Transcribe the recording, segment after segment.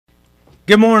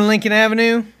Good morning, Lincoln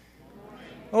Avenue.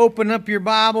 Open up your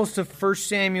Bibles to 1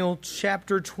 Samuel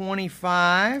chapter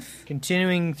 25,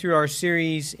 continuing through our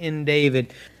series in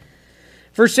David.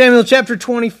 1 Samuel chapter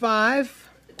 25.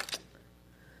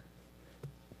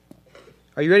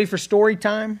 Are you ready for story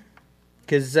time?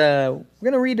 Because we're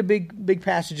going to read a big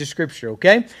passage of Scripture,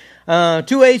 okay?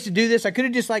 Two ways to do this. I could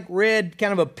have just read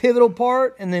kind of a pivotal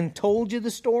part and then told you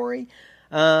the story.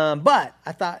 But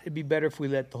I thought it'd be better if we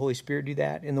let the Holy Spirit do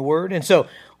that in the Word. And so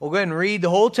we'll go ahead and read the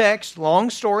whole text, long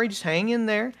story, just hang in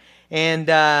there. And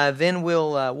then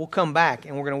we'll come back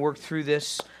and we're going to work through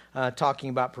this talking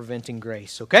about preventing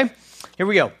grace, okay? Here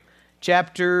we go.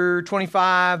 Chapter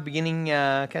 25, beginning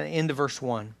kind of into verse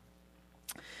 1.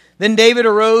 Then David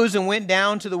arose and went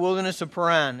down to the wilderness of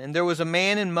Paran, and there was a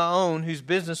man in Maon whose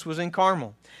business was in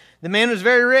Carmel. The man was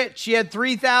very rich. He had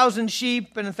 3,000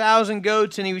 sheep and 1,000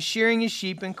 goats, and he was shearing his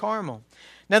sheep in Carmel.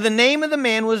 Now the name of the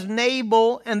man was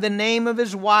Nabal, and the name of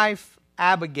his wife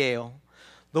Abigail.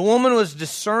 The woman was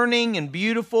discerning and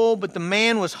beautiful, but the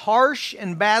man was harsh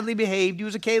and badly behaved. He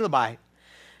was a Calebite.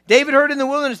 David heard in the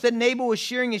wilderness that Nabal was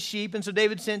shearing his sheep, and so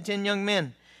David sent 10 young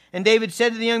men. And David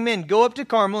said to the young men, "Go up to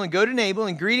Carmel and go to Nabal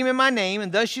and greet him in my name,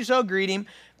 and thus you shall greet him.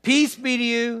 Peace be to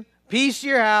you, peace to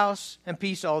your house, and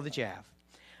peace to all that you have.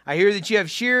 I hear that you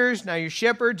have shearers. Now your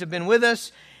shepherds have been with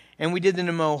us, and we did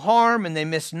them no harm, and they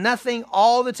missed nothing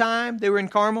all the time they were in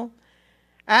Carmel.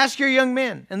 Ask your young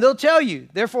men, and they'll tell you.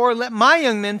 Therefore, let my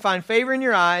young men find favor in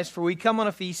your eyes, for we come on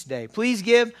a feast day. Please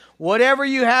give whatever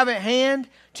you have at hand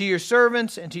to your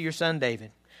servants and to your son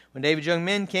David." When David's young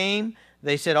men came,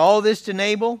 they said all this to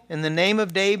Nabal in the name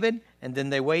of David, and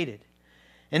then they waited.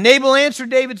 And Nabal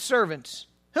answered David's servants,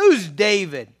 "Who's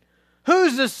David?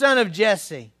 Who's the son of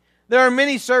Jesse? There are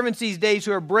many servants these days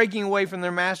who are breaking away from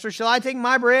their master. Shall I take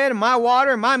my bread and my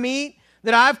water and my meat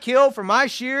that I've killed for my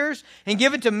shears and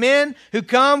give it to men who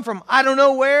come from I don't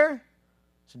know where?"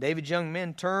 So David's young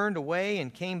men turned away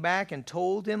and came back and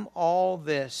told him all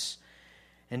this.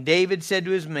 And David said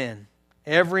to his men,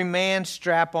 "Every man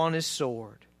strap on his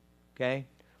sword." Okay?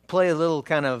 Play a little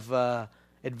kind of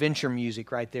adventure music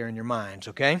right there in your minds,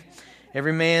 okay?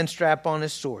 Every man strap on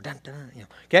his sword. Dun, dun, dun,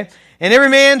 okay? And every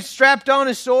man strapped on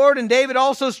his sword, and David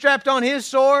also strapped on his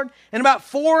sword. And about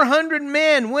 400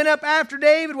 men went up after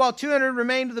David, while 200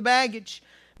 remained with the baggage.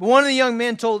 But one of the young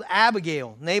men told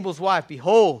Abigail, Nabal's wife,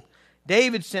 "Behold,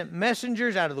 David sent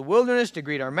messengers out of the wilderness to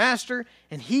greet our master,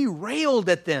 and he railed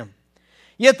at them.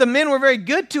 Yet the men were very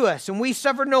good to us, and we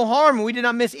suffered no harm, and we did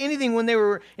not miss anything when they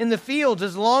were in the fields,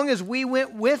 as long as we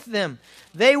went with them.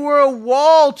 They were a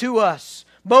wall to us,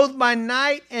 both by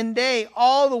night and day,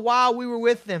 all the while we were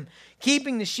with them,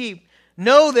 keeping the sheep.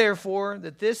 Know, therefore,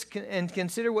 that this, and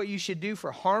consider what you should do,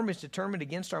 for harm is determined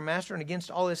against our master and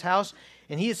against all his house,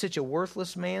 and he is such a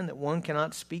worthless man that one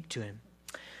cannot speak to him."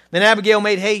 Then Abigail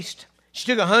made haste. She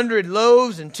took 100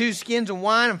 loaves and 2 skins of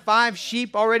wine and 5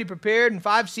 sheep already prepared and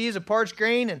 5 seahs of parched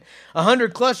grain and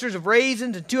 100 clusters of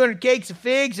raisins and 200 cakes of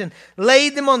figs and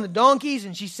laid them on the donkeys.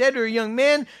 And she said to her young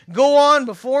men, "Go on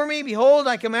before me. Behold,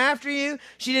 I come after you."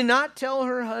 She did not tell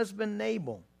her husband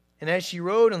Nabal. And as she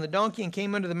rode on the donkey and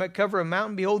came under the cover of a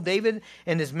mountain, behold, David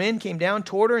and his men came down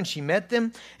toward her, and she met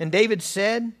them. And David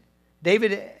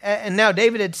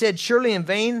had said, "Surely in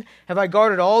vain have I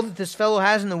guarded all that this fellow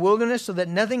has in the wilderness, so that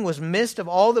nothing was missed of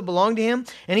all that belonged to him,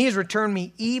 and he has returned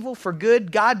me evil for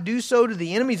good. God do so to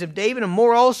the enemies of David, and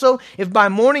more also, if by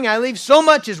morning I leave so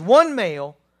much as one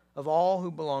male of all who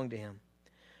belong to him."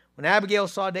 When Abigail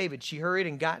saw David, she hurried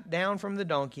and got down from the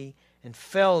donkey and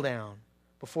fell down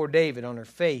before David on her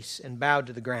face and bowed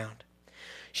to the ground.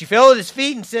 She fell at his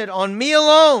feet and said, "On me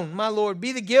alone, my Lord,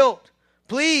 be the guilt.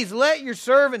 Please let your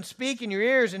servant speak in your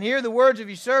ears and hear the words of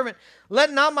your servant.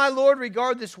 Let not my Lord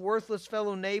regard this worthless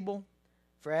fellow Nabal,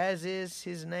 for as is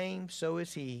his name, so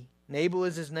is he. Nabal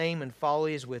is his name, and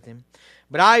folly is with him.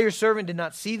 But I, your servant, did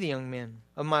not see the young men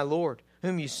of my Lord,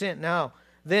 whom you sent. Now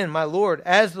then, my Lord,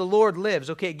 as the Lord lives."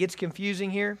 Okay, it gets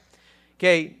confusing here.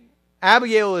 Okay,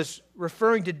 Abigail is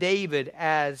referring to David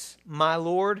as my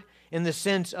Lord in the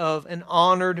sense of an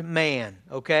honored man,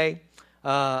 okay?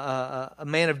 A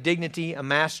man of dignity, a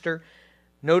master.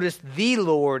 Notice the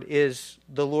Lord is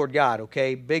the Lord God,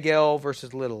 okay? Big L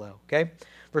versus little l, okay?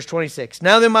 Verse 26.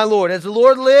 "Now then, my Lord, as the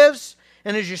Lord lives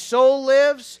and as your soul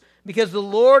lives, because the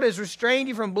Lord has restrained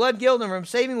you from blood guilt and from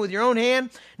saving with your own hand,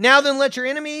 now then let your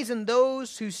enemies and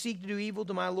those who seek to do evil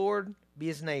to my Lord be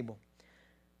as Nabal.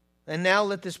 And now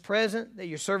let this present that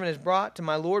your servant has brought to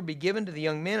my Lord be given to the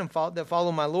young men that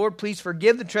follow my Lord. Please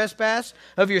forgive the trespass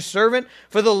of your servant,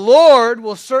 for the Lord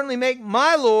will certainly make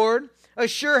my Lord a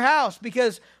sure house,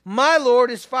 because my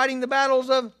Lord is fighting the battles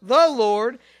of the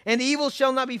Lord, and evil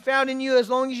shall not be found in you as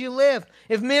long as you live.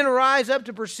 If men rise up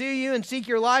to pursue you and seek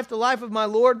your life, the life of my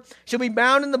Lord shall be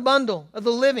bound in the bundle of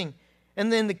the living,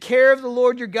 and in the care of the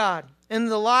Lord your God. And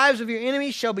the lives of your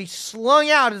enemies shall be slung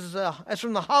out as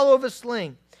from the hollow of a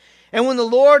sling. And when the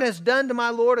Lord has done to my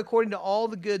Lord according to all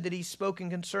the good that he's spoken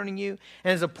concerning you,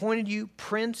 and has appointed you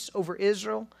prince over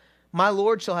Israel, my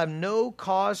Lord shall have no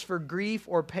cause for grief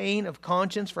or pain of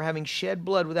conscience for having shed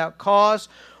blood without cause,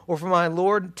 or for my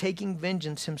Lord taking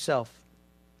vengeance himself.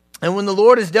 And when the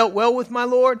Lord has dealt well with my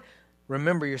Lord,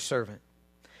 remember your servant.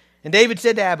 And David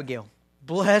said to Abigail,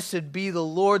 Blessed be the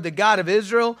Lord, the God of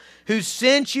Israel, who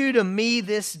sent you to me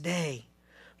this day.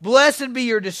 Blessed be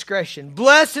your discretion.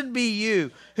 Blessed be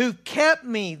you, who kept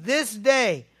me this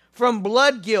day from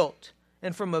blood guilt,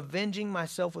 and from avenging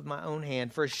myself with my own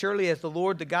hand. For as surely as the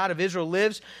Lord, the God of Israel,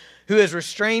 lives, who has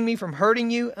restrained me from hurting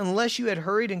you, unless you had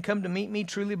hurried and come to meet me,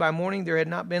 truly by morning there had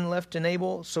not been left to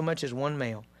Nabal so much as one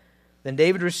male. Then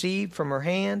David received from her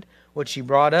hand what she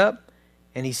brought up,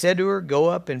 and he said to her, Go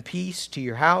up in peace to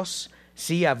your house.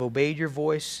 See, I've obeyed your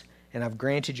voice, and I've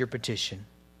granted your petition.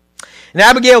 And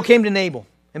Abigail came to Nabal,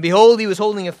 and behold, he was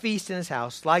holding a feast in his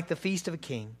house, like the feast of a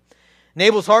king.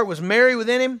 Nabal's heart was merry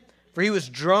within him, for he was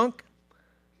drunk.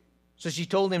 So she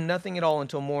told him nothing at all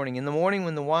until morning. In the morning,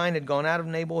 when the wine had gone out of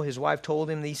Nabal, his wife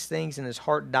told him these things, and his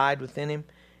heart died within him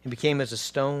and became as a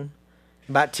stone.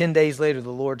 About 10 days later, the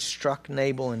Lord struck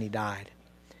Nabal, and he died.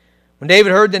 When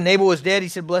David heard that Nabal was dead, he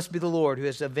said, Blessed be the Lord, who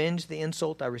has avenged the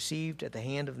insult I received at the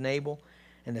hand of Nabal,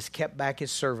 and has kept back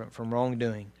his servant from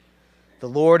wrongdoing. The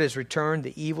Lord has returned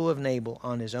the evil of Nabal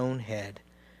on his own head.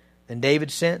 Then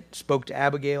David spoke to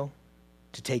Abigail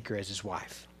to take her as his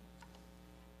wife.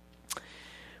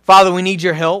 Father, we need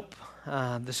your help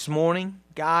this morning,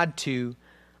 God, to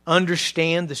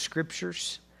understand the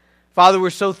Scriptures. Father, we're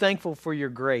so thankful for your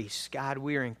grace. God,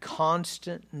 we are in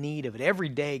constant need of it. Every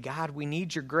day, God, we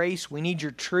need your grace. We need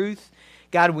your truth.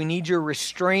 God, we need your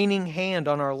restraining hand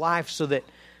on our life so that,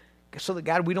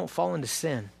 God, we don't fall into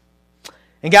sin.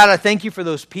 And God, I thank you for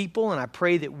those people, and I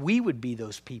pray that we would be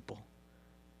those people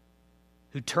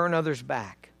who turn others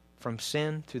back from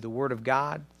sin through the Word of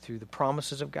God, through the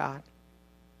promises of God.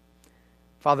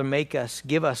 Father,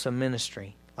 give us a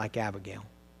ministry like Abigail.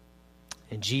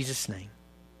 In Jesus' name,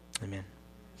 amen.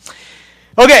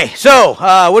 Okay, so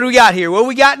what do we got here? Well,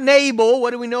 we got Nabal.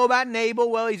 What do we know about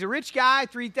Nabal? Well, he's a rich guy,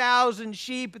 3,000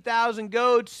 sheep, 1,000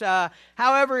 goats.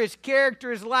 However, his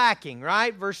character is lacking,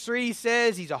 right? Verse 3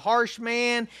 says he's a harsh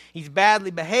man. He's badly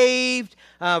behaved.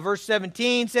 Verse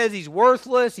 17 says he's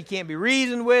worthless. He can't be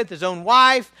reasoned with. His own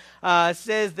wife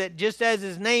says that just as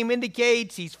his name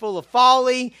indicates, he's full of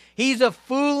folly. He's a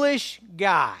foolish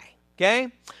guy, okay?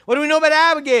 What do we know about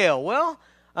Abigail? Well,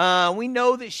 we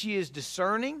know that she is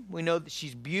discerning. We know that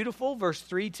she's beautiful. Verse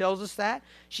 3 tells us that.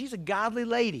 She's a godly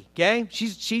lady, okay?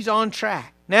 She's on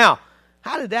track. Now,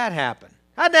 how did that happen?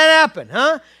 How'd that happen,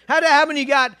 huh? How'd that happen? You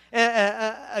got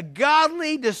a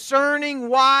godly, discerning,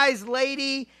 wise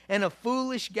lady and a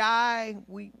foolish guy.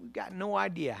 We've got no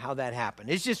idea how that happened.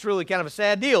 It's just really kind of a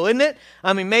sad deal, isn't it?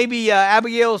 I mean, maybe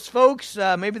Abigail's folks,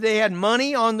 maybe they had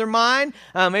money on their mind.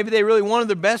 Maybe they really wanted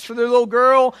the best for their little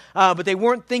girl, but they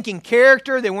weren't thinking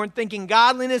character. They weren't thinking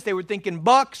godliness. They were thinking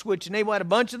bucks, which Nabal had a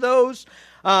bunch of those.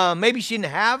 Maybe she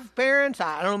didn't have parents.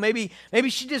 I don't know. Maybe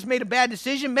she just made a bad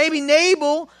decision. Maybe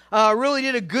Nabal really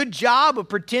did a good job of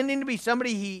pretending to be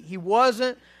somebody he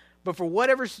wasn't. But for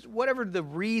whatever the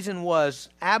reason was,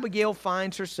 Abigail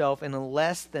finds herself in a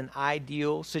less than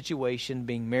ideal situation,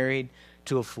 being married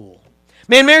to a fool.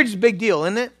 Man, marriage is a big deal,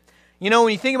 isn't it? You know,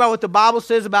 when you think about what the Bible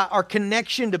says about our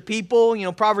connection to people, you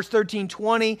know, Proverbs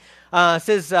 13:20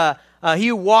 says, he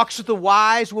who walks with the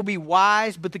wise will be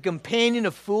wise, but the companion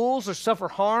of fools will suffer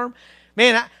harm.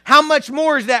 Man, how much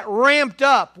more is that ramped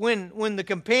up when the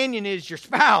companion is your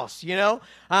spouse, you know?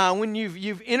 When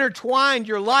you've intertwined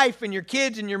your life and your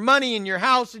kids and your money and your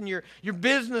house and your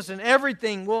business and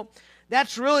everything. Well,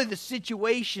 that's really the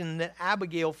situation that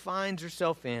Abigail finds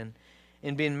herself in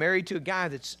being married to a guy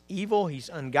that's evil, he's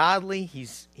ungodly,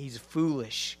 he's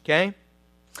foolish, okay?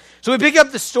 So we pick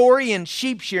up the story in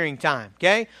sheep shearing time,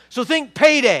 okay? So think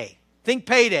payday. Think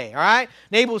payday, all right?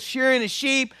 Nabal's shearing his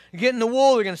sheep, getting the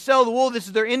wool, they're going to sell the wool. This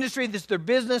is their industry, this is their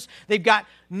business. They've got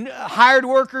hired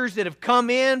workers that have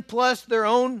come in, plus their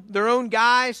own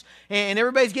guys, and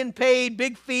everybody's getting paid,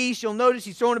 big feast. You'll notice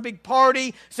he's throwing a big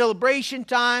party, celebration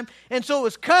time. And so it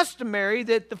was customary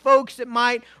that the folks that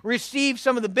might receive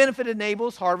some of the benefit of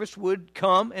Nabal's harvest would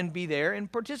come and be there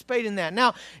and participate in that.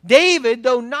 Now, David,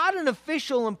 though not an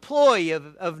official employee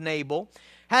of Nabal,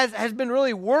 has been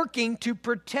really working to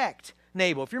protect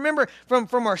Nabal. If you remember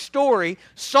from our story,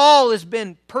 Saul has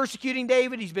been persecuting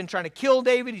David. He's been trying to kill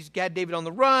David. He's got David on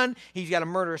the run. He's got a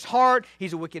murderous heart.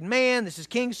 He's a wicked man. This is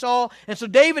King Saul. And so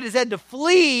David has had to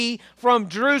flee from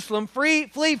Jerusalem,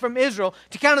 flee from Israel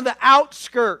to kind of the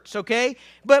outskirts, okay?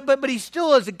 But he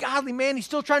still is a godly man. He's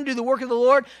still trying to do the work of the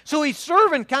Lord. So he's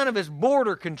serving kind of as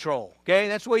border control, okay?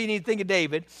 That's the way you need to think of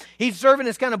David. He's serving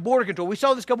as kind of border control. We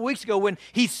saw this a couple weeks ago when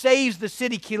he saves the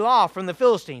city Keilah from the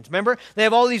Philistines. Remember? They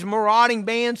have all these marauding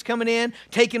bands coming in,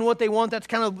 taking what they want. That's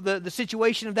kind of the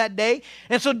situation of that day.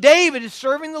 And so David is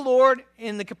serving the Lord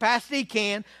in the capacity he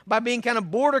can by being kind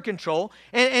of border control.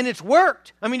 And it's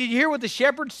worked. I mean, did you hear what the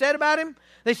shepherds said about him?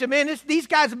 They said, man, these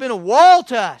guys have been a wall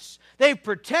to us. They've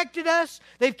protected us.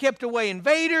 They've kept away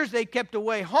invaders. They've kept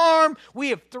away harm. We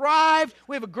have thrived.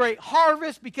 We have a great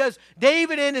harvest because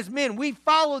David and his men, we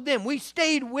followed them. We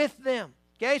stayed with them.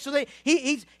 Okay, so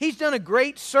he's done a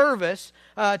great service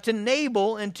to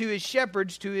Nabal and to his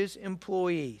shepherds, to his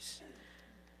employees.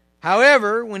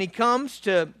 However, when he comes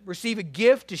to receive a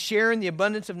gift to share in the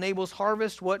abundance of Nabal's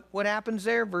harvest, what happens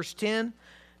there? Verse 10,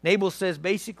 Nabal says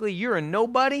basically, you're a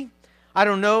nobody. I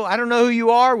don't know who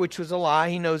you are, which was a lie.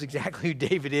 He knows exactly who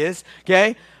David is.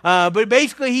 Okay, but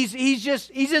basically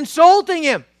he's insulting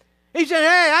him. He said,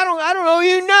 "Hey, I don't owe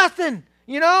you nothing.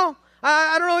 You know,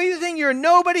 I don't know anything. You're a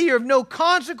nobody. You're of no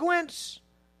consequence."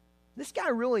 This guy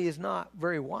really is not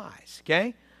very wise.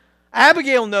 Okay,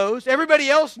 Abigail knows. Everybody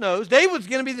else knows. David's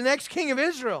going to be the next king of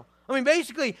Israel. I mean,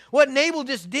 basically, what Nabal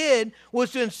just did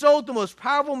was to insult the most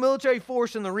powerful military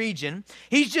force in the region.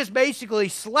 He's just basically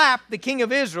slapped the king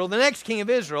of Israel, the next king of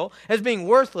Israel, as being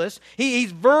worthless.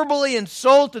 He's verbally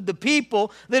insulted the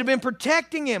people that have been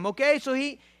protecting him, okay? So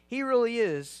he really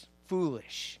is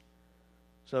foolish.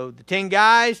 So the 10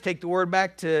 guys take the word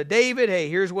back to David. Hey,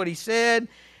 here's what he said.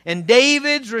 And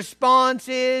David's response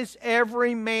is,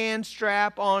 every man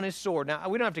strap on his sword. Now,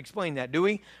 we don't have to explain that, do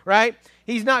we? Right?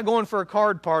 He's not going for a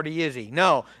card party, is he?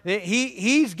 No.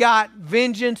 He's got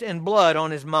vengeance and blood on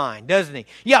his mind, doesn't he?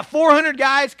 You got 400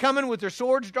 guys coming with their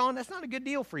swords drawn. That's not a good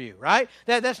deal for you, right?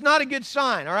 That's not a good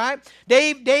sign, all right?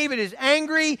 David is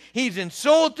angry, he's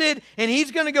insulted, and he's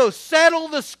going to go settle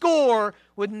the score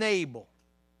with Nabal.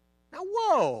 Now,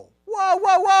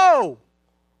 whoa.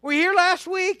 Were you here last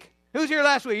week? Who's here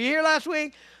last week? You here last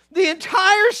week? The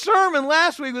entire sermon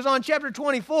last week was on chapter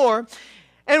 24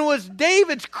 and was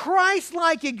David's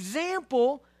Christ-like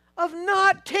example of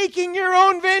not taking your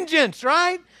own vengeance,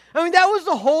 right? I mean, that was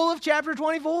the whole of chapter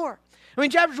 24. I mean,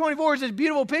 chapter 24 is this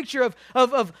beautiful picture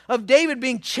of David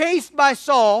being chased by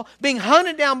Saul, being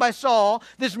hunted down by Saul,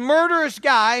 this murderous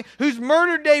guy who's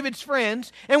murdered David's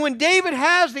friends. And when David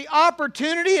has the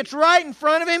opportunity, it's right in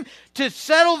front of him to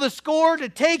settle the score, to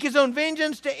take his own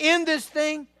vengeance, to end this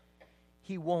thing,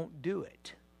 he won't do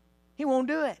it. He won't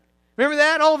do it. Remember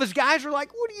that? All of his guys were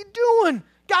like, what are you doing?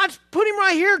 God's put him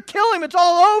right here. Kill him. It's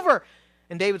all over.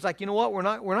 And David's like, you know what? We're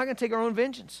not going to take our own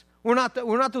vengeance. We're not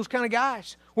those kind of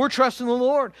guys. We're trusting the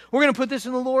Lord. We're going to put this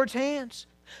in the Lord's hands.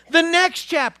 The next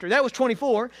chapter, that was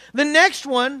 24. The next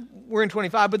one, we're in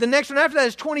 25, but the next one after that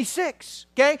is 26.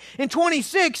 Okay? In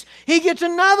 26, he gets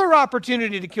another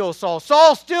opportunity to kill Saul.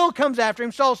 Saul still comes after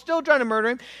him. Saul's still trying to murder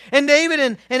him. And David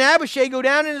and Abishai go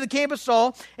down into the camp of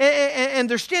Saul, and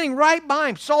they're standing right by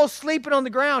him. Saul's sleeping on the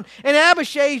ground. And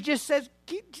Abishai just says,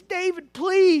 David,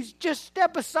 please just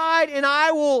step aside and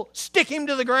I will stick him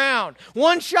to the ground.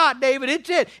 One shot, David, it's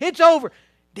it. It's over.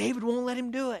 David won't let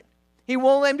him do it. He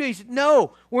won't let him do it. He said,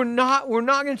 no, we're not going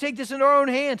to take this into our own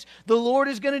hands. The Lord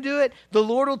is going to do it. The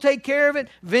Lord will take care of it.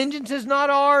 Vengeance is not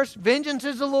ours. Vengeance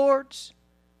is the Lord's.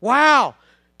 Wow.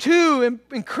 Two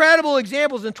incredible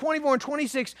examples in 24 and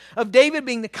 26 of David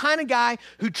being the kind of guy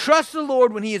who trusts the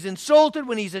Lord when he is insulted,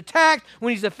 when he's attacked,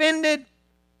 when he's offended.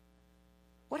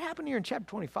 What happened here in chapter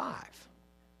 25?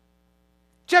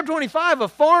 Chapter 25, a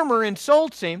farmer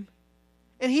insults him,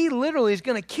 and he literally is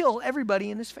going to kill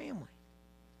everybody in his family.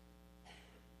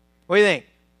 What do you think?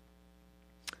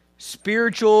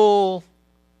 Spiritual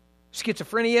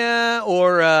schizophrenia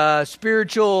or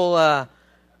spiritual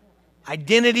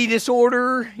identity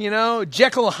disorder? You know,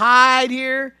 Jekyll Hyde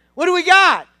here. What do we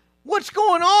got? What's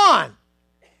going on?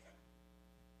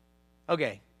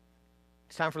 Okay,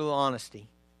 it's time for a little honesty.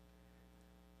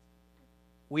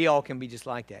 We all can be just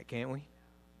like that, can't we?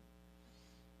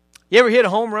 You ever hit a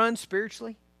home run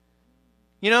spiritually?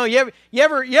 You know, you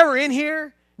ever in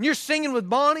here and you're singing with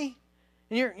Bonnie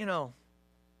and you're,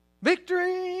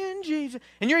 victory in Jesus,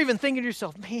 and you're even thinking to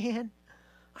yourself, man,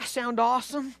 I sound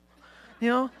awesome. You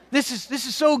know, this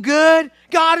is so good.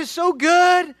 God is so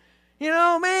good. You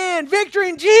know, man, victory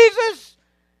in Jesus.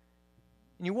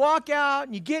 And you walk out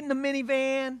and you get in the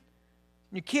minivan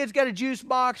Your kid's got a juice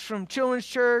box from children's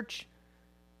church.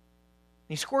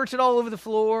 He squirts it all over the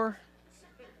floor.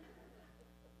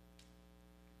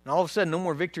 And all of a sudden, no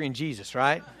more victory in Jesus,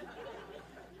 right?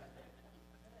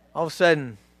 All of a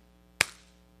sudden,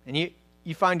 and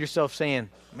you find yourself saying,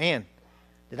 man,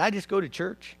 did I just go to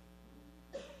church?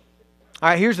 All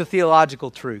right, here's the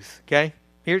theological truth, okay?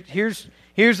 Here's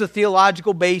the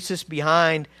theological basis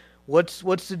behind what's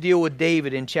the deal with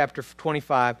David in chapter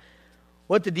 25.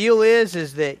 What the deal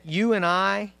is that you and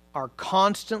I are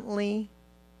constantly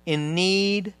in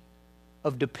need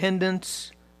of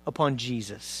dependence upon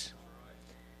Jesus.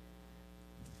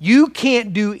 You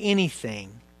can't do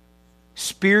anything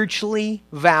spiritually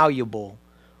valuable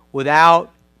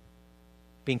without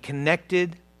being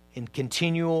connected in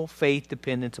continual faith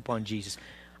dependence upon Jesus.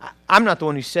 I'm not the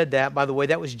one who said that, by the way.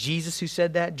 That was Jesus who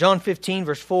said that. John 15,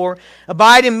 verse 4.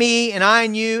 Abide in me, and I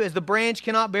in you, as the branch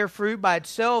cannot bear fruit by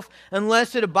itself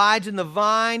unless it abides in the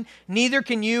vine. Neither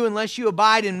can you unless you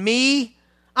abide in me.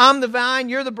 I'm the vine,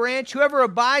 you're the branch. Whoever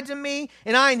abides in me,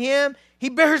 and I in him, he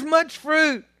bears much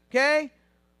fruit. Okay?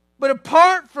 But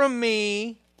apart from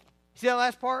me, see that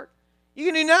last part? You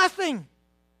can do nothing.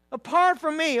 Apart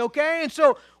from me, okay? And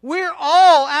so we're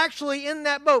all actually in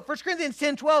that boat. 1 Corinthians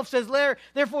 10:12 says,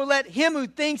 therefore let him who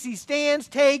thinks he stands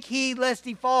take heed lest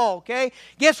he fall, okay?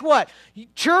 Guess what?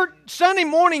 Church Sunday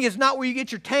morning is not where you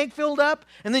get your tank filled up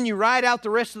and then you ride out the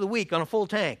rest of the week on a full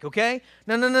tank, okay?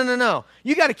 No.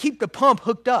 You got to keep the pump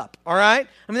hooked up, all right?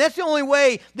 I mean, that's the only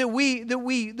way that we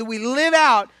live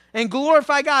out and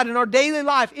glorify God in our daily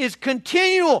life is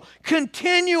continual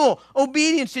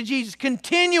obedience to Jesus,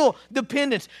 continual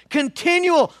dependence,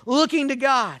 continual looking to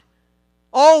God.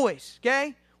 Always,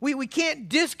 okay? We can't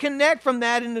disconnect from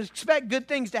that and expect good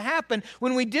things to happen.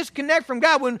 When we disconnect from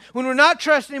God, when we're not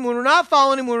trusting Him, when we're not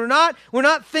following Him, when we're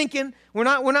not thinking, we're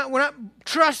not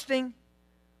trusting,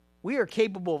 we are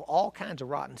capable of all kinds of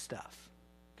rotten stuff.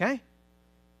 Okay?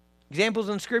 Examples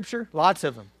in Scripture, lots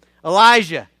of them.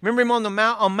 Elijah, remember him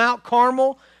on Mount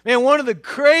Carmel? Man, one of the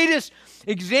greatest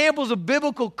examples of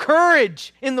biblical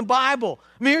courage in the Bible.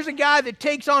 I mean, here's a guy that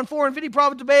takes on 450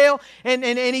 prophets of Baal, and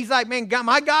he's like, man, God,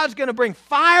 my God's going to bring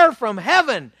fire from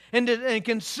heaven and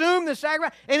consume the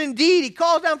sacrifice. And indeed, he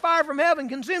calls down fire from heaven,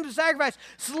 consumes the sacrifice,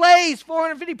 slays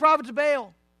 450 prophets of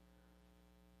Baal.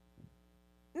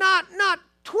 Not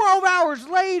 12 hours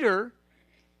later,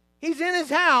 he's in his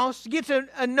house, gets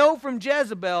a note from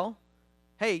Jezebel.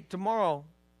 Hey, tomorrow,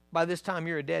 by this time,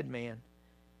 you're a dead man.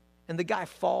 And the guy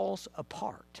falls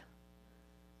apart.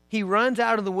 He runs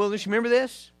out of the wilderness. Remember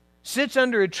this? Sits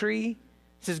under a tree.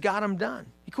 Says, God, I'm done.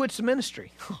 He quits the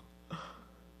ministry.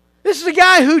 This is a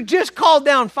guy who just called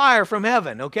down fire from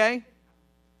heaven, okay?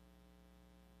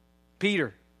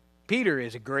 Peter. Peter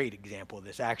is a great example of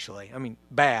this, actually. I mean,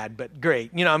 bad, but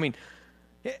great. Garden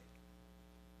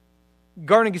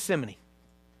of Gethsemane.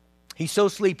 He's so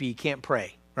sleepy he can't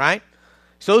pray, right?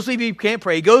 So sleepy he can't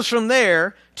pray. He goes from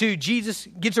there to Jesus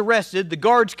gets arrested. The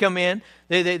guards come in.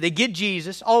 They get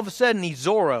Jesus. All of a sudden, he's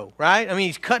Zorro, right? I mean,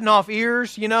 he's cutting off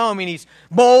ears, he's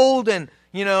bold and,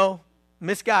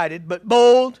 misguided, but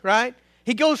bold, right?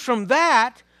 He goes from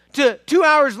that to 2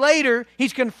 hours later,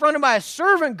 he's confronted by a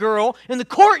servant girl in the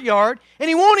courtyard, and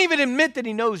he won't even admit that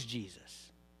he knows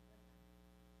Jesus.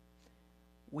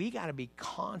 We got to be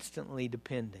constantly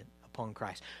dependent upon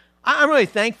Christ. I'm really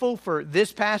thankful for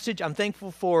this passage. I'm thankful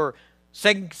for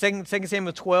 2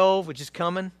 Samuel 12, which is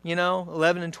coming,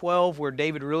 11 and 12, where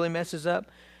David really messes up.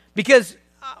 Because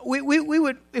we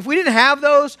would, if we didn't have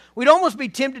those, we'd almost be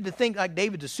tempted to think like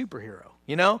David's a superhero,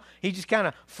 He's just kind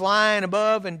of flying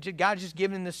above and God's just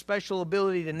giving him this special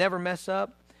ability to never mess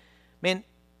up. Man,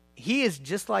 he is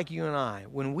just like you and I.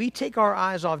 When we take our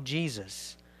eyes off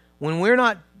Jesus, when we're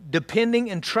not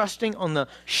depending and trusting on the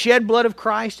shed blood of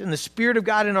Christ and the Spirit of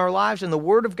God in our lives and the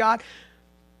Word of God,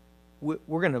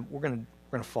 we're gonna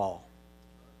fall.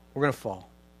 We're gonna fall.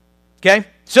 Okay?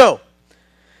 So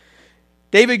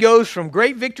David goes from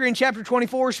great victory in chapter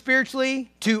 24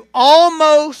 spiritually to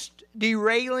almost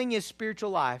derailing his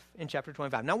spiritual life in chapter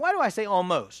 25. Now, why do I say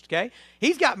almost? Okay?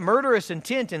 He's got murderous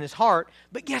intent in his heart,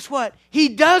 but guess what? He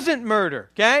doesn't murder,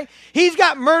 okay? He's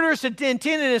got murderous intent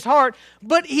in his heart,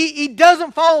 but he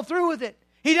doesn't follow through with it.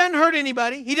 He doesn't hurt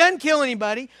anybody. He doesn't kill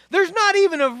anybody. There's not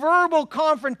even a verbal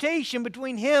confrontation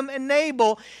between him and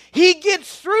Nabal. He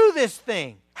gets through this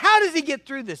thing. How does he get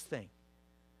through this thing?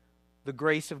 The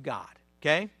grace of God,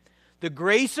 okay? The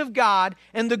grace of God,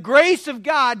 and the grace of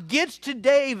God gets to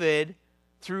David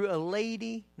through a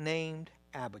lady named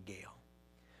Abigail.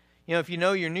 if you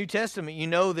know your New Testament, you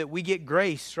know that we get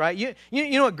grace, right? You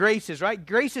know what grace is, right?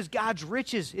 Grace is God's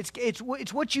riches. It's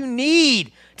what you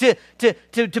need to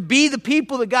be the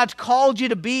people that God's called you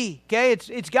to be, okay?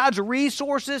 It's God's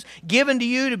resources given to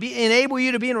you to enable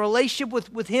you to be in a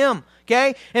relationship with Him,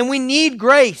 okay? And we need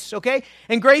grace, okay?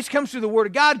 And grace comes through the Word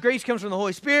of God. Grace comes from the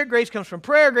Holy Spirit. Grace comes from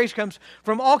prayer. Grace comes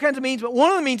from all kinds of means. But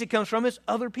one of the means it comes from is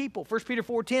other people. 1 Peter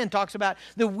 4:10 talks about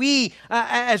that we,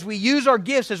 as we use our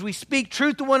gifts, as we speak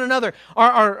truth to one another,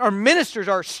 are ministers,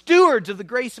 are stewards of the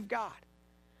grace of God.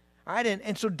 All right?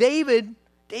 And so David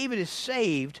is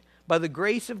saved by the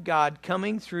grace of God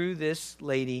coming through this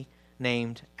lady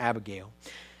named Abigail.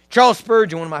 Charles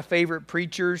Spurgeon, one of my favorite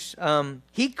preachers,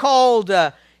 he coined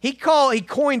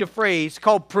a phrase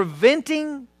called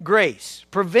preventing grace.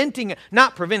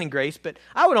 Not preventing grace, but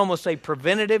I would almost say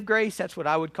preventative grace. That's what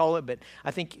I would call it. But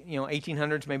I think,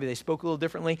 1800s, maybe they spoke a little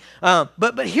differently.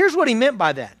 But here's what he meant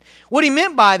by that. What he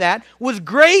meant by that was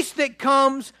grace that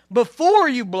comes before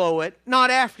you blow it, not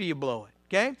after you blow it.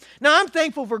 Okay? Now, I'm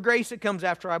thankful for grace that comes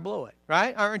after I blow it,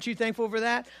 right? Aren't you thankful for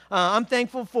that? I'm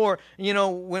thankful for,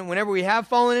 whenever we have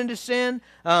fallen into sin,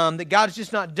 that God's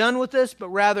just not done with us, but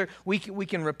rather we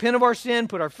can repent of our sin,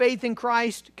 put our faith in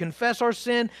Christ, confess our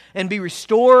sin, and be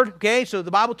restored, okay? So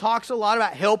the Bible talks a lot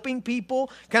about helping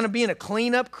people, kind of being a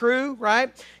cleanup crew,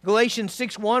 right? Galatians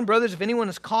 6:1, brothers, if anyone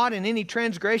is caught in any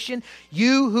transgression,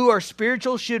 you who are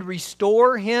spiritual should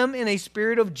restore him in a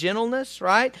spirit of gentleness,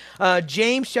 right?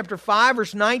 James chapter 5,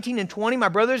 verse 19 and 20, my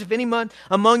brothers, if anyone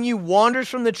among you wanders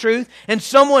from the truth and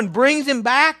someone brings him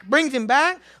back,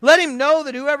 let him know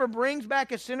that whoever brings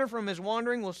back a sinner from his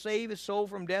wandering will save his soul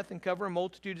from death and cover a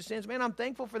multitude of sins. Man, I'm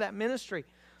thankful for that ministry.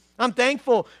 I'm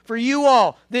thankful for you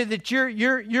all that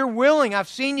you're willing. I've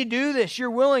seen you do this. You're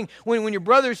willing when your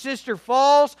brother or sister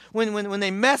falls, when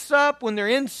they mess up, when they're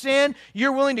in sin,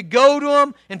 you're willing to go to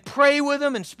them and pray with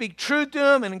them and speak truth to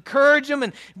them and encourage them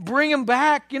and bring them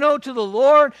back, to the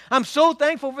Lord. I'm so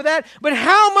thankful for that. But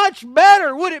how much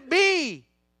better would it be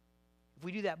if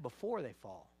we do that before they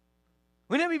fall?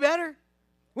 Wouldn't it be better?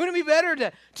 Wouldn't it be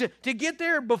better to get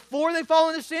there before they fall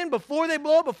into sin, before they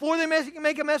blow up, before they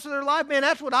make a mess of their life? Man,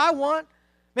 that's what I want.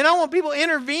 Man, I want people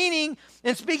intervening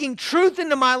and speaking truth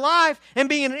into my life and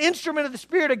being an instrument of the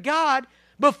Spirit of God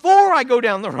before I go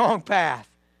down the wrong path.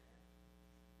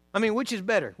 I mean, which is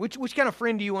better? Which kind of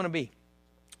friend do you want to be?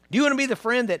 Do you want to be the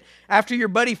friend that after your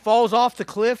buddy falls off the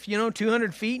cliff,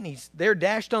 200 feet and he's there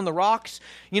dashed on the rocks,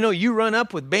 you run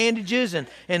up with bandages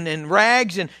and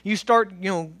rags and you start,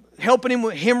 helping him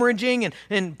with hemorrhaging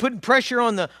and putting pressure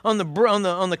on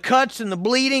the cuts and the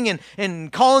bleeding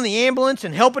and calling the ambulance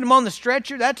and helping him on the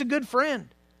stretcher? That's a good friend.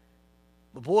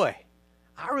 But boy,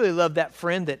 I really love that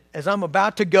friend that as I'm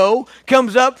about to go,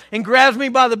 comes up and grabs me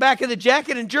by the back of the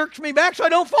jacket and jerks me back so I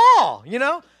don't fall,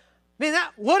 Man,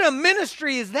 what a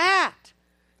ministry is that?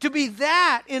 To be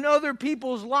that in other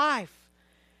people's life.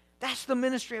 That's the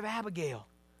ministry of Abigail.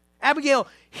 Abigail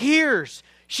hears.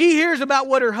 She hears about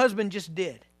what her husband just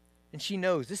did. And she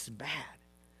knows this is bad.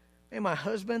 Man, my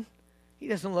husband, he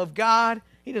doesn't love God.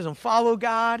 He doesn't follow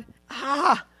God.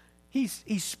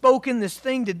 He's spoken this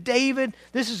thing to David.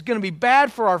 This is going to be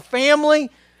bad for our family.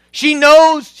 She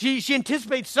knows, she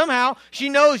anticipates somehow. She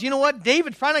knows, you know what?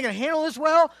 David's probably not going to handle this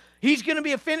well. He's going to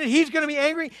be offended. He's going to be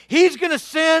angry. He's going to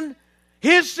sin.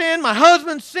 His sin, my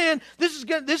husband's sin. This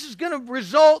is going to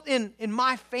result in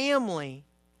my family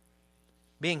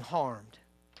being harmed.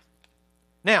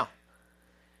 Now,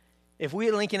 if we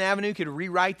at Lincoln Avenue could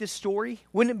rewrite this story,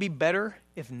 wouldn't it be better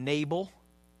if Nabal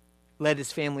led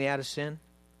his family out of sin?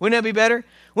 Wouldn't that be better?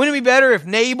 Wouldn't it be better if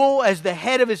Nabal, as the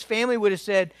head of his family, would have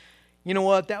said, you know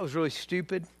what, that was really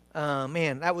stupid.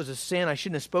 Man, that was a sin. I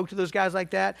shouldn't have spoke to those guys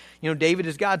like that. David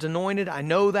is God's anointed. I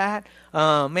know that.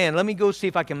 Man, let me go see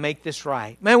if I can make this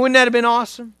right. Man, wouldn't that have been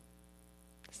awesome?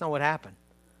 That's not what happened.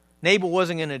 Nabal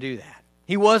wasn't going to do that.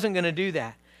 He wasn't going to do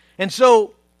that. And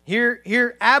so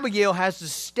Here Abigail has to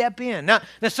step in. Now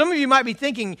some of you might be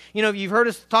thinking, you've heard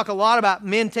us talk a lot about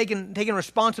men taking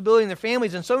responsibility in their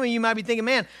families, and some of you might be thinking,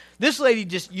 man, this lady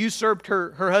just usurped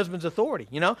her husband's authority.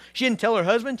 She didn't tell her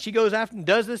husband. She goes after and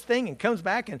does this thing and comes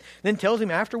back and then tells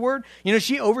him afterward.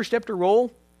 She overstepped her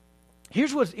role.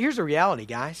 Here's the reality,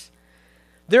 guys.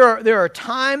 There are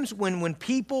times when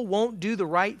people won't do the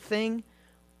right thing.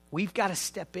 We've got to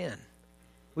step in.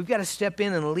 We've got to step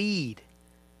in and lead.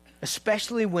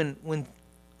 Especially when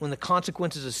the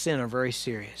consequences of sin are very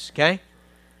serious, okay?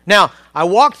 Now, I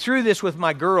walked through this with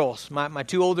my girls. My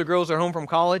two older girls are home from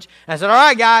college. I said, all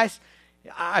right, guys.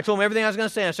 I told them everything I was going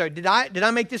to say. I'm sorry, did I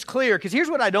make this clear? Because here's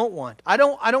what I don't want. I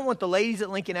don't want the ladies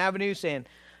at Lincoln Avenue saying,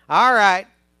 all right,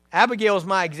 Abigail is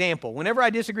my example. Whenever I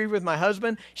disagree with my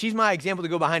husband, she's my example to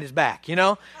go behind his back, you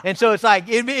know? And so it's like,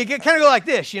 it kind of go like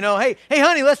this, you know? Hey,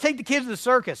 honey, let's take the kids to the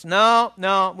circus. No,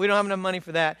 we don't have enough money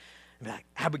for that. And be like,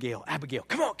 Abigail,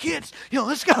 come on, kids,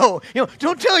 let's go.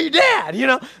 Don't tell your dad,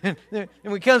 And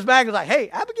when he comes back, it's like, hey,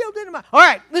 Abigail didn't mind. All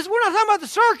right, listen, we're not talking about the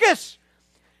circus.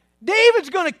 David's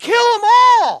going to kill them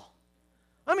all.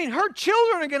 I mean, her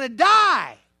children are going to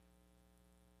die.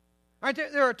 All right,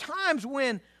 there are times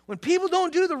when people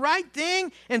don't do the right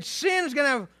thing and sin is going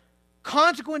to have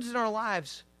consequences in our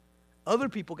lives, other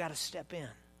people got to step in.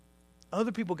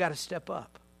 Other people got to step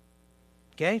up.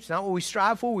 Okay? It's not what we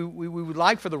strive for. We would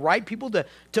like for the right people to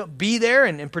be there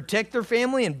and protect their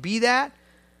family and be that.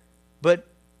 But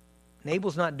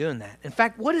Nabal's not doing that. In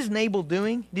fact, what is Nabal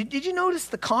doing? Did you notice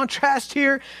the contrast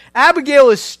here? Abigail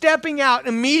is stepping out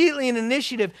immediately in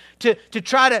initiative to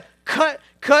try to cut,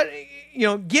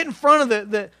 get in front of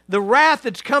the wrath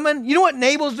that's coming. You know what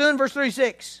Nabal's doing? Verse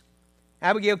 36.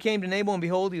 Abigail came to Nabal, and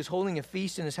behold, he was holding a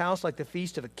feast in his house like the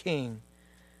feast of a king.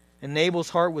 And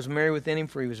Nabal's heart was merry within him,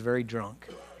 for he was very drunk.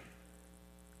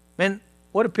 Man,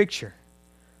 what a picture.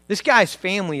 This guy's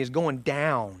family is going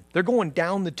down. They're going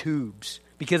down the tubes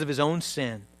because of his own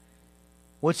sin.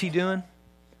 What's he doing?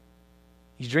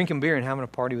 He's drinking beer and having a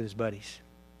party with his buddies.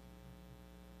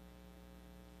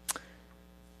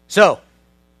 So,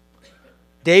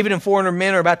 David and 400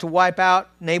 men are about to wipe out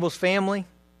Nabal's family.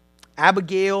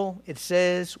 Abigail, it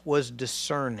says, was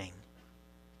discerning.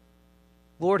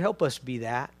 Lord, help us be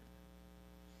that.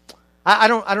 I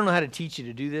don't know how to teach you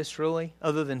to do this, really,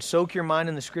 other than soak your mind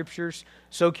in the Scriptures,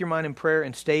 soak your mind in prayer,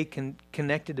 and stay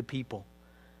connected to people.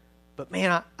 But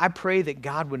man, I pray that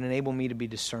God would enable me to be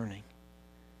discerning.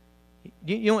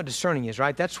 You know what discerning is,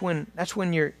 right? That's when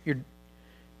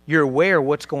you're aware of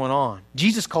what's going on.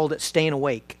 Jesus called it staying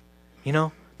awake.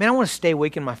 Man, I want to stay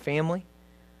awake in my family.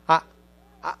 I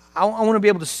want to be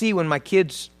able to see when my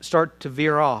kids start to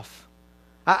veer off.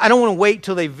 I don't want to wait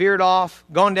till they veered off,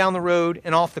 gone down the road,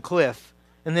 and off the cliff,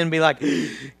 and then be like,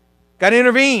 got to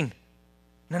intervene.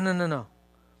 No.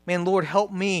 Man, Lord,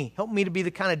 help me. Help me to be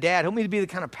the kind of dad. Help me to be the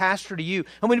kind of pastor to you.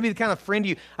 Help me to be the kind of friend to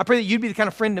you. I pray that you'd be the kind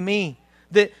of friend to me,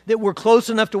 that we're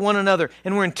close enough to one another,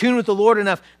 and we're in tune with the Lord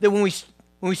enough that when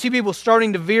we see people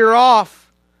starting to veer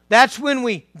off, that's when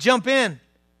we jump in.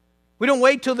 We don't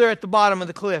wait till they're at the bottom of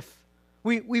the cliff.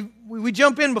 We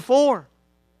jump in before.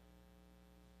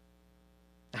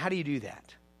 How do you do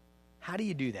that? How do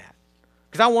you do that?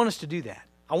 Because I want us to do that.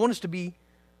 I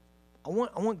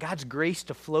want God's grace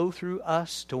to flow through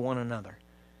us to one another.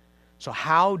 So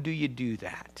how do you do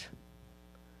that?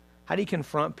 How do you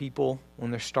confront people when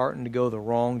they're starting to go the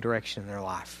wrong direction in their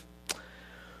life?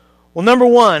 Well, number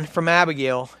one, from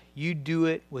Abigail, you do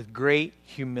it with great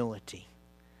humility.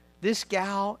 This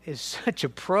gal is such a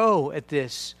pro at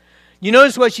this. You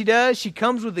notice what she does? She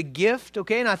comes with a gift,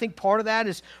 okay? And I think part of that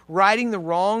is righting the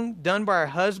wrong done by her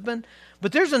husband.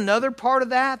 But there's another part of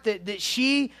that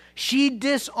she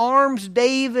disarms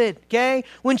David, okay?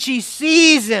 When she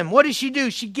sees him, what does she do?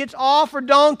 She gets off her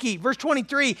donkey, verse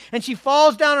 23, and she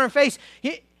falls down on her face.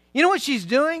 You know what she's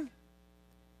doing?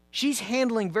 She's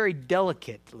handling very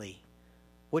delicately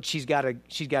what she's got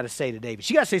to say to David.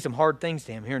 She's got to say some hard things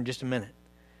to him here in just a minute.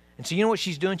 And so you know what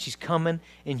she's doing? She's coming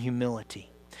in humility.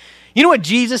 You know what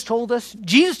Jesus told us?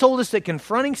 Jesus told us that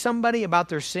confronting somebody about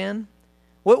their sin,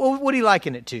 what do you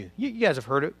liken it to? You guys have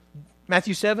heard it.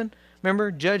 Matthew 7,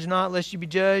 remember? Judge not lest you be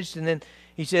judged. And then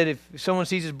he said if someone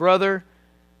sees his brother,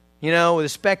 with a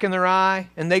speck in their eye,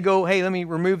 and they go, hey, let me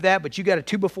remove that, but you got a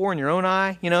 2x4 in your own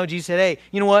eye. Jesus said, hey,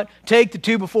 you know what? Take the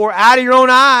 2x4 out of your own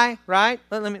eye, right?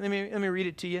 Let me read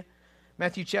it to you.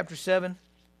 Matthew chapter 7.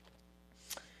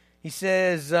 He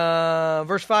says,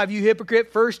 verse 5, you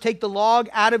hypocrite, first take the log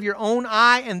out of your own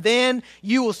eye, and then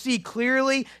you will see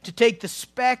clearly to take the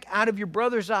speck out of your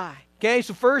brother's eye. Okay,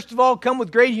 so first of all, come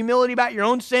with great humility about your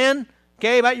own sin,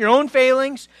 okay, about your own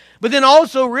failings, but then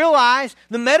also realize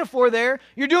the metaphor there,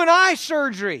 you're doing eye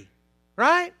surgery,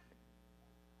 right?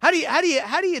 How do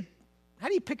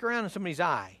you pick around in somebody's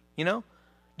eye, Do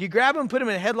you grab them, put them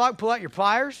in a headlock, pull out your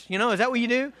pliers? Is that what you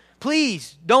do?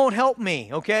 Please, don't help me,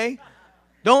 okay?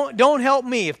 Don't help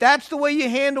me. If that's the way you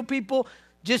handle people,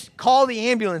 just call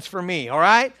the ambulance for me, all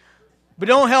right? But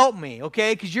don't help me,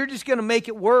 okay? Because you're just going to make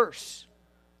it worse,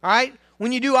 all right?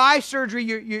 When you do eye surgery,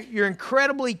 you're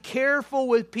incredibly careful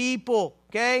with people,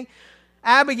 okay?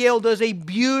 Abigail does a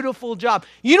beautiful job.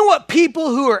 You know what people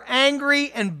who are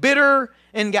angry and bitter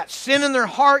and got sin in their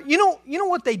heart, you know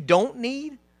what they don't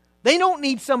need? They don't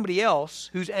need somebody else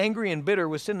who's angry and bitter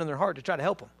with sin in their heart to try to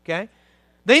help them, okay?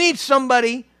 They need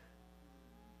somebody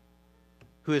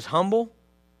who is humble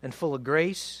and full of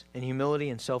grace and humility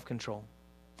and self-control.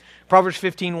 Proverbs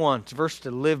 15:1. It's a verse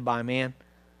to live by, man.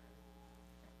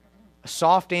 A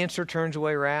soft answer turns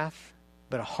away wrath,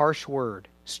 but a harsh word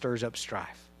stirs up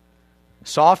strife. A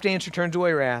soft answer turns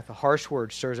away wrath, a harsh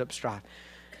word stirs up strife.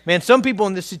 Man, some people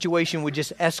in this situation would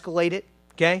just escalate it,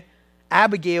 okay?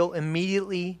 Abigail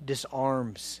immediately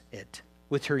disarms it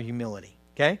with her humility,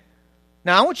 okay?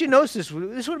 Now, I want you to notice this.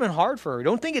 This would have been hard for her.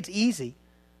 Don't think it's easy.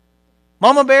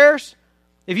 Mama bears,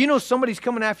 if you know somebody's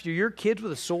coming after your kids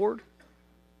with a sword,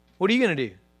 what are you going to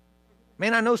do?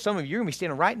 Man, I know some of you are going to be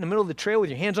standing right in the middle of the trail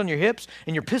with your hands on your hips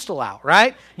and your pistol out,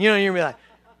 right? You know, you're going to be like,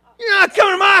 you're not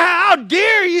coming to my house. How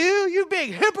dare you, you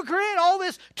big hypocrite. All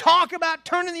this talk about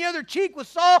turning the other cheek with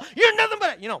Saul. You're nothing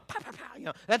but, pow, pow,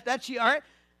 pow. That's she, all right?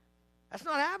 That's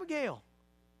not Abigail.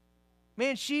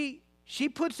 Man, she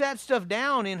puts that stuff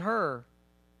down in her,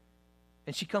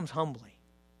 and she comes humbly.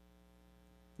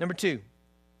 Number 2,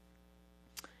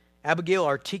 Abigail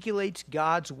articulates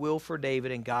God's will for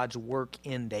David and God's work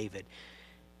in David.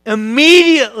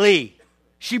 Immediately,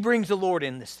 she brings the Lord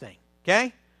in this thing,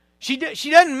 okay? She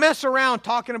doesn't mess around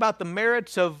talking about the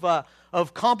merits of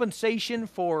compensation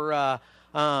for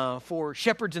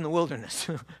shepherds in the wilderness,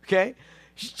 okay?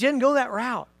 She didn't go that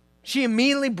route. She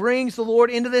immediately brings the Lord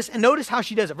into this, and notice how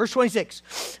she does it. Verse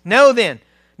 26, Now then,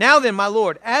 my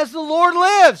Lord, as the Lord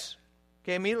lives,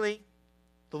 okay, immediately,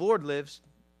 the Lord lives,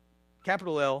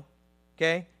 capital L,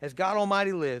 okay, as God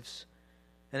Almighty lives,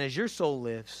 and as your soul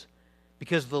lives,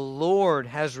 because the Lord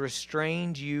has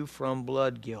restrained you from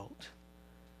blood guilt.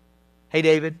 Hey,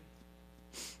 David,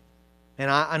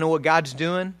 and I know what God's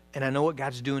doing, and I know what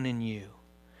God's doing in you.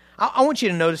 I want you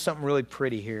to notice something really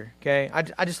pretty here, okay?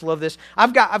 I just love this.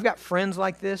 I've got friends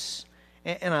like this,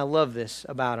 and I love this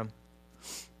about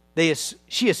them.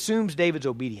 She assumes David's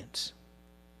obedience.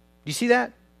 Do you see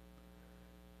that?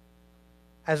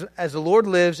 As the Lord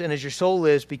lives and as your soul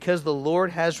lives, because the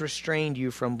Lord has restrained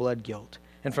you from blood guilt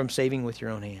and from saving with your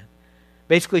own hand.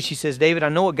 Basically, she says, David, I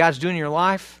know what God's doing in your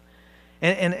life,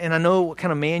 and I know what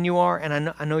kind of man you are,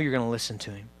 and I know you're going to listen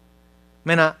to Him.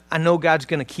 Man, I know God's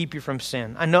going to keep you from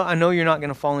sin. I know you're not going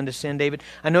to fall into sin, David.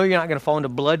 I know you're not going to fall into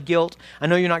blood guilt. I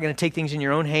know you're not going to take things in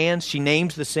your own hands. She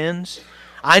names the sins.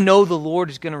 I know the Lord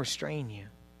is going to restrain you.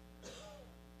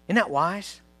 Isn't that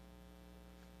wise?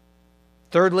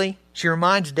 Thirdly, she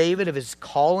reminds David of his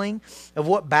calling, of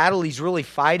what battle he's really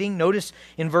fighting. Notice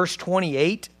in verse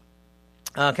 28,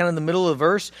 kind of in the middle of the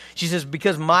verse, she says,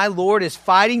 because my Lord is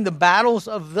fighting the battles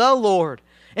of the Lord,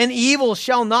 and evil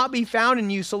shall not be found in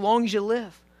you so long as you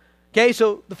live. Okay,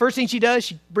 so the first thing she does,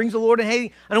 she brings the Lord in.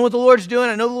 Hey, I know what the Lord's doing.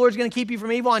 I know the Lord's going to keep you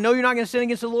from evil. I know you're not going to sin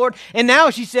against the Lord. And now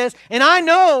she says, and I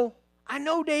know,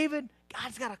 David,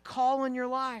 God's got a call in your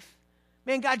life.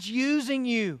 Man, God's using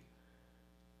you.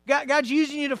 God's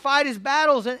using you to fight His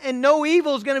battles, and no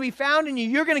evil is going to be found in you.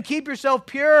 You're going to keep yourself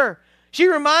pure. She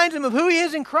reminds him of who he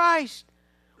is in Christ.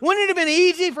 Wouldn't it have been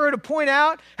easy for her to point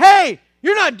out, hey,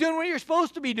 you're not doing what you're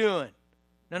supposed to be doing?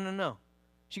 No.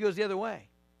 She goes the other way.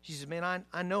 She says, man,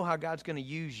 I know how God's going to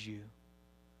use you.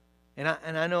 And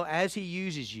I know as He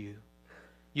uses you,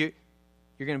 you're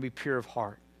going to be pure of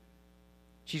heart.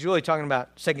 She's really talking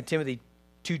about 2 Timothy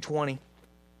 2:20.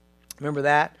 Remember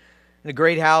that? In a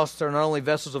great house, there are not only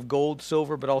vessels of gold,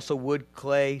 silver, but also wood,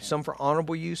 clay, some for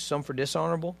honorable use, some for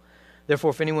dishonorable.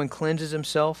 Therefore, if anyone cleanses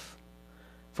himself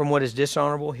from what is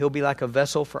dishonorable, he'll be like a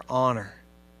vessel for honor.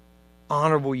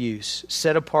 Honorable use,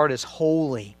 set apart as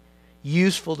holy,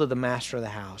 useful to the master of the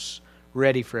house,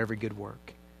 ready for every good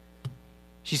work.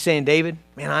 She's saying, David,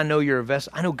 man, I know you're a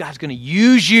vessel. I know God's going to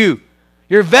use you.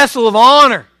 You're a vessel of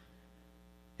honor.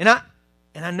 And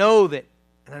I know that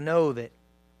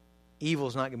evil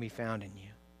is not going to be found in you.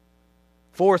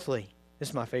 Fourthly, this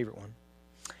is my favorite one.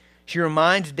 She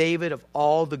reminds David of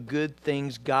all the good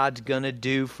things God's going to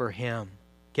do for him.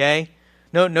 Okay?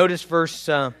 Notice verse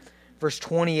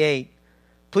 28.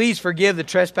 Please forgive the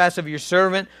trespass of your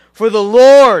servant, for the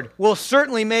Lord will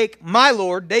certainly make my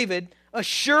Lord, David, a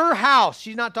sure house.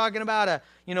 She's not talking about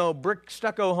a brick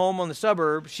stucco home on the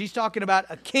suburbs. She's talking about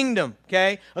a kingdom,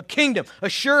 okay? A kingdom, a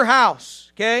sure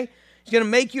house, okay? He's going to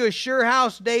make you a sure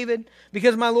house, David,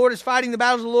 because my Lord is fighting the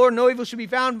battles of the Lord. No evil should be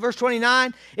found. Verse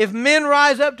 29, if men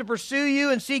rise up to pursue you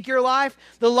and seek your life,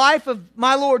 the life of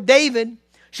my Lord David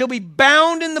shall be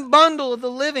bound in the bundle of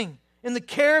the living in the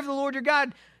care of the Lord your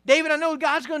God. David, I know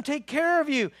God's going to take care of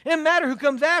you. It doesn't matter who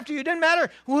comes after you. It doesn't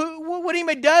matter what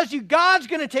anybody does to you. God's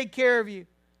going to take care of you.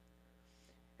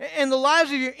 And the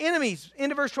lives of your enemies,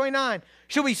 into verse 29,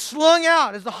 shall be slung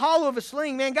out as the hollow of a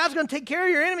sling. Man, God's going to take care of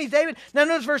your enemies, David. Now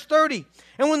notice verse 30.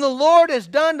 And when the Lord has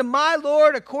done to my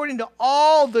Lord according to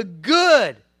all the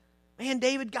good. Man,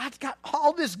 David, God's got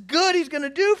all this good He's going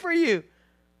to do for you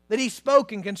that He's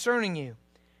spoken concerning you.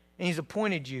 and He's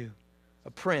appointed you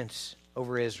a prince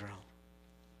over Israel.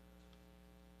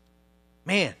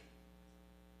 Man,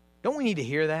 don't we need to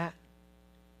hear that?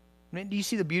 Man, do you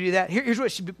see the beauty of that? Here's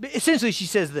what essentially she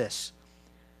says this.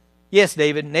 Yes,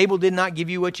 David, Nabal did not give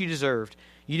you what you deserved.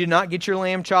 You did not get your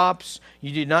lamb chops.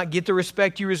 You did not get the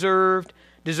respect you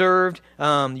deserved.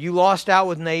 You lost out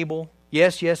with Nabal.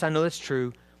 Yes, I know that's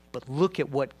true. But look at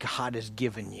what God has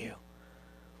given you.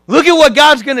 Look at what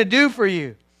God's going to do for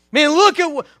you. Man, look at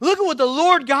what the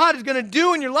Lord God is going to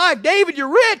do in your life. David,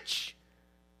 you're rich.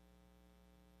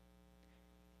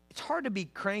 It's hard to be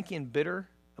cranky and bitter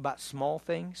about small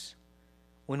things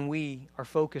when we are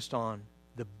focused on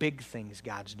the big things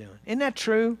God's doing. Isn't that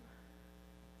true?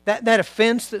 That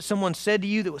offense that someone said to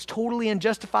you that was totally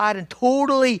unjustified and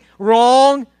totally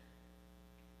wrong,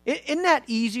 isn't that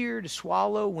easier to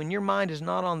swallow when your mind is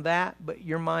not on that, but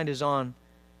your mind is on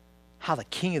how the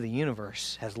King of the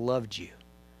universe has loved you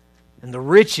and the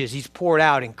riches He's poured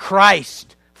out in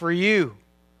Christ for you?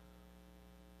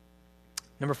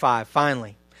 Number 5,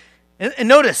 finally. And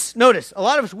notice, a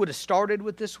lot of us would have started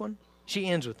with this one. She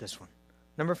ends with this one.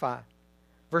 Number 5,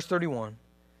 verse 31.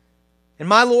 And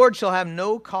my Lord shall have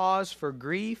no cause for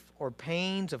grief or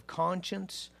pains of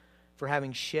conscience for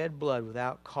having shed blood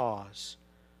without cause,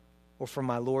 or for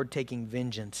my Lord taking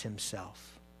vengeance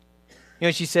Himself. You know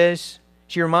what she says?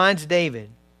 She reminds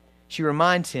David, she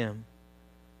reminds him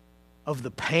of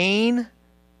the pain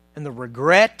and the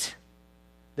regret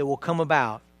that will come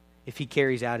about if he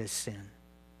carries out his sin.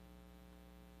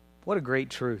 What a great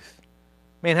truth.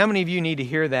 Man, how many of you need to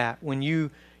hear that when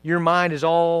your mind is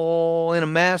all in a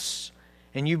mess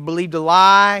and you've believed a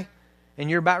lie and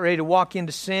you're about ready to walk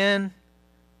into sin?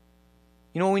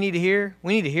 You know what we need to hear?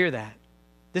 We need to hear that.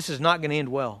 This is not going to end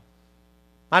well.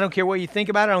 I don't care what you think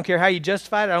about it. I don't care how you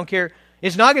justify it. I don't care.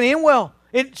 It's not going to end well.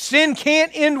 Sin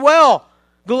can't end well.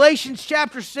 Galatians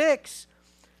chapter 6,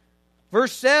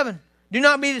 verse 7. Do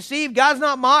not be deceived. God's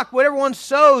not mocked. Whatever one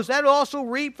sows, that will also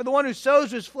reap. For the one who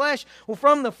sows his flesh will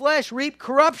from the flesh reap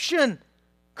corruption.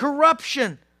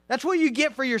 Corruption. That's what you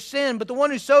get for your sin. But the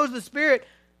one who sows the Spirit,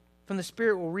 from the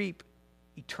Spirit will reap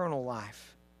eternal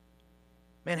life.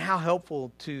 Man, how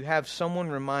helpful to have someone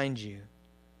remind you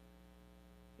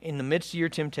in the midst of your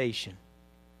temptation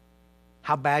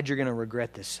how bad you're going to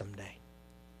regret this someday.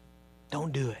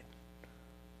 Don't do it.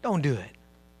 Don't do it.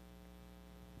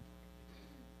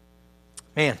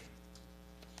 Man,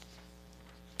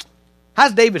 how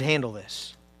does David handle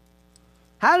this?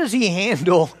 How does he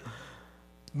handle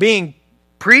being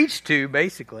preached to,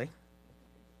 basically,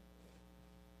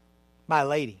 by a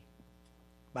lady,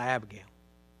 by Abigail?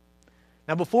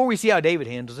 Now, before we see how David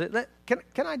handles it,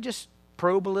 can I just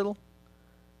probe a little?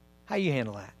 How do you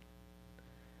handle that?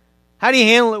 How do you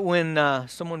handle it when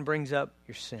someone brings up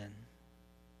your sin?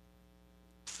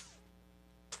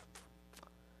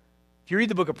 If you read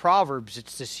the book of Proverbs,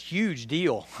 it's this huge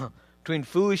deal between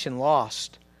foolish and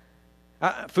lost.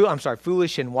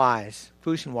 Foolish and wise.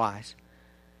 Foolish and wise.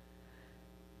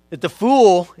 That the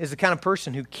fool is the kind of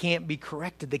person who can't be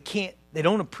corrected. They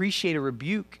don't appreciate a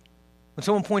rebuke. When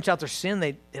someone points out their sin,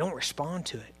 they don't respond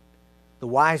to it. The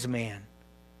wise man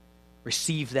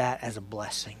receives that as a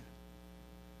blessing.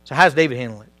 So how does David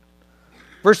handle it?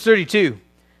 Verse 32.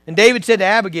 And David said to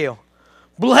Abigail,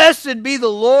 "Blessed be the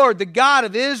Lord, the God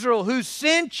of Israel, who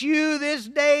sent you this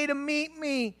day to meet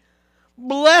me.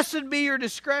 Blessed be your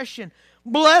discretion.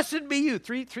 Blessed be you."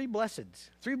 Three blesseds.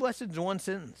 3 blesseds in one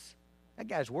sentence. That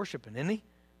guy's worshiping, isn't he?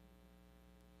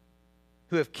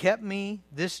 "Who have kept me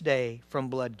this day from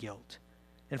blood guilt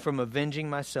and from avenging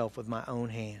myself with my own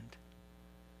hand."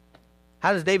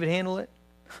 How does David handle it?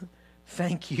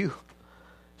 Thank you.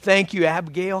 Thank you,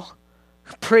 Abigail.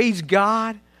 Praise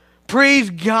God. Praise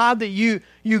God that you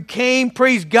came.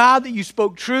 Praise God that you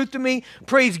spoke truth to me.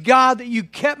 Praise God that you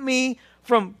kept me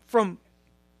from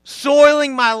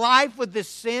soiling my life with this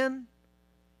sin.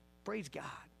 Praise God.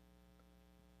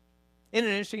 Isn't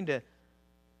it interesting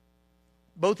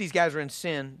both these guys were in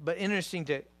sin, but interesting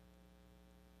to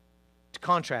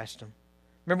contrast them.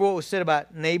 Remember what was said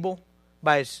about Nabal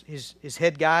by his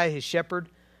head guy, his shepherd?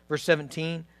 Verse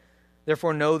 17.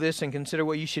 "Therefore know this and consider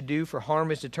what you should do, for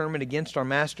harm is determined against our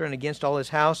master and against all his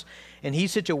house. And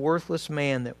he's such a worthless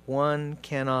man that one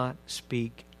cannot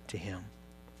speak to him."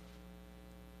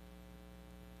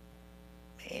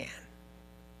 Man.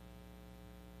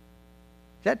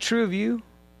 Is that true of you?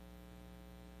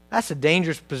 That's a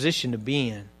dangerous position to be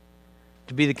in.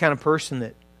 To be the kind of person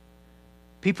that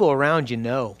people around you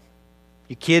know.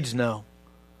 Your kids know.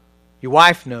 Your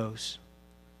wife knows.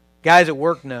 Guys at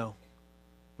work know.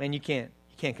 Man, you can't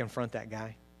confront that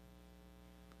guy.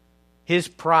 His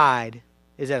pride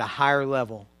is at a higher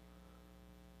level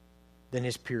than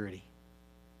his purity.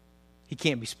 He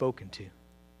can't be spoken to.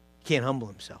 He can't humble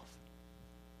himself.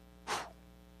 Whew.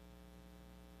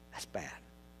 That's bad.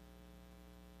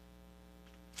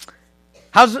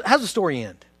 How's the story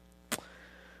end?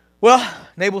 Well,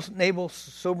 Nabal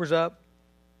sobers up.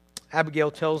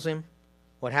 Abigail tells him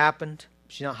what happened.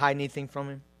 She's not hiding anything from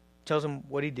him. Tells him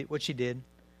what she did.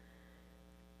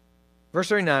 Verse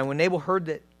 39,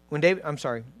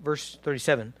 verse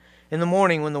 37. In the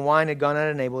morning, when the wine had gone out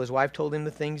of Nabal, his wife told him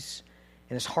the things,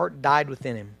 and his heart died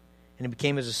within him, and it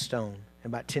became as a stone.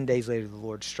 And about 10 days later, the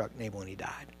Lord struck Nabal, and he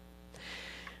died.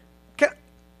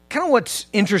 Kind of what's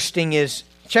interesting is,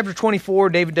 chapter 24,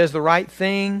 David does the right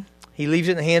thing. He leaves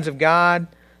it in the hands of God.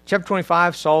 Chapter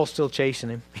 25, Saul's still chasing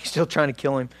him. He's still trying to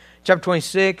kill him. Chapter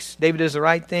 26, David does the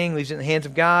right thing, leaves it in the hands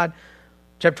of God.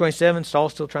 Chapter 27,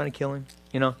 Saul's still trying to kill him.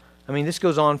 This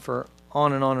goes on for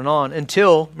on and on and on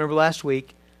until, remember last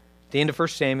week, the end of 1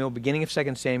 Samuel, beginning of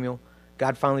 2 Samuel,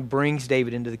 God finally brings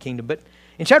David into the kingdom. But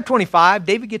in chapter 25,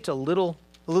 David gets a little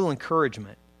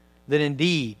encouragement that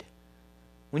indeed,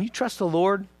 when you trust the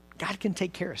Lord, God can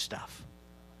take care of stuff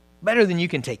better than you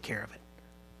can take care of it.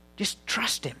 Just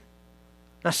trust Him.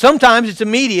 Now, sometimes it's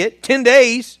immediate, 10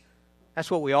 days. That's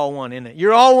what we all want, isn't it?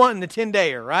 You're all wanting the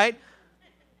 10-dayer, right?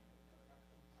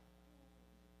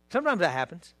 Sometimes that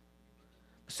happens.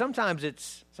 Sometimes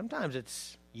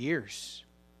it's years.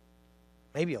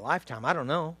 Maybe a lifetime. I don't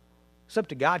know. It's up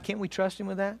to God. Can't we trust Him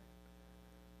with that?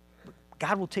 But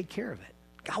God will take care of it.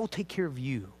 God will take care of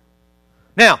you.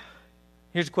 Now,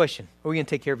 here's the question. Are we going to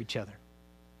take care of each other?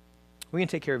 Are we going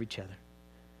to take care of each other?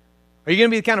 Are you going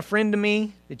to be the kind of friend to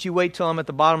me that you wait till I'm at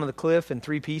the bottom of the cliff in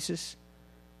 3 pieces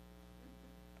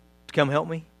to come help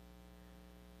me?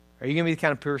 Are you going to be the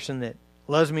kind of person that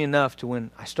loves me enough to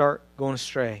when I start going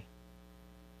astray,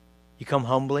 you come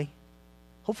humbly?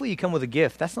 Hopefully you come with a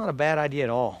gift. That's not a bad idea at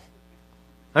all.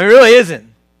 I mean, it really isn't.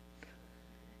 You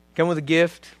come with a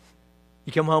gift.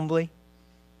 You come humbly.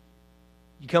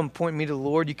 You come pointing me to the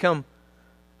Lord. You come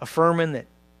affirming that,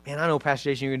 man, I know, Pastor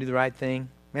Jason, you're going to do the right thing.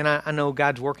 Man, I know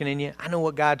God's working in you. I know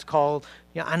what God's called.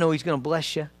 I know He's going to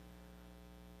bless you.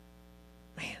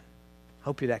 Man, I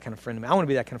hope you're that kind of friend to me. I want to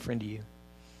be that kind of friend to you.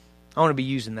 I want to be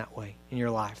used in that way in your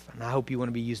life. And I hope you want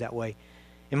to be used that way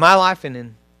in my life and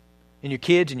in your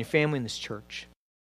kids and your family in this church.